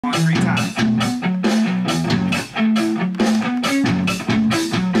on 3 times.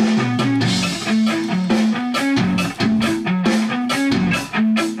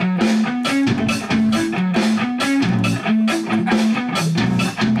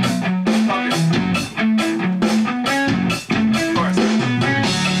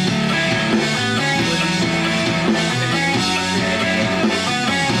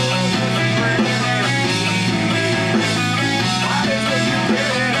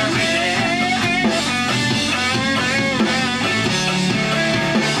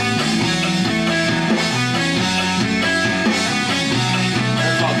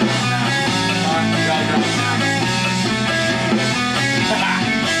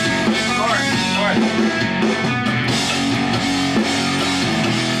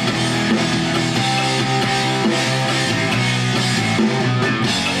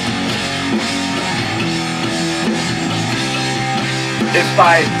 If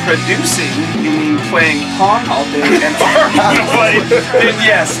by producing you mean playing Pong all day and play, then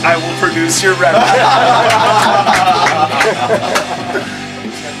yes, I will produce your record.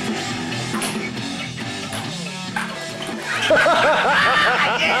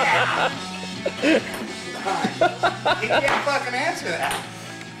 He can't fucking answer that.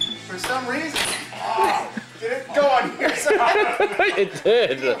 For some reason. Oh, did it go on your side? It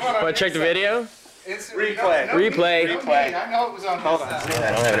did. Want to check the video? Replay. Replay. Replay. I know it was on his side.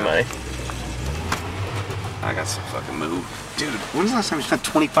 I don't have any money. I got some fucking move. Dude, when's the last time you spent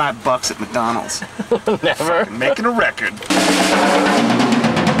 $25 at McDonald's? Never. Fucking making a record.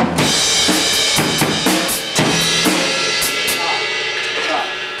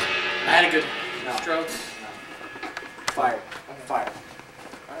 I had a good stroke. Fire. Fire.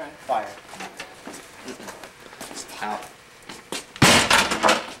 Alright. Fire. Out.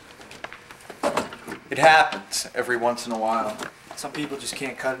 It happens every once in a while. Some people just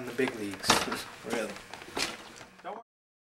can't cut in the big leagues. Really.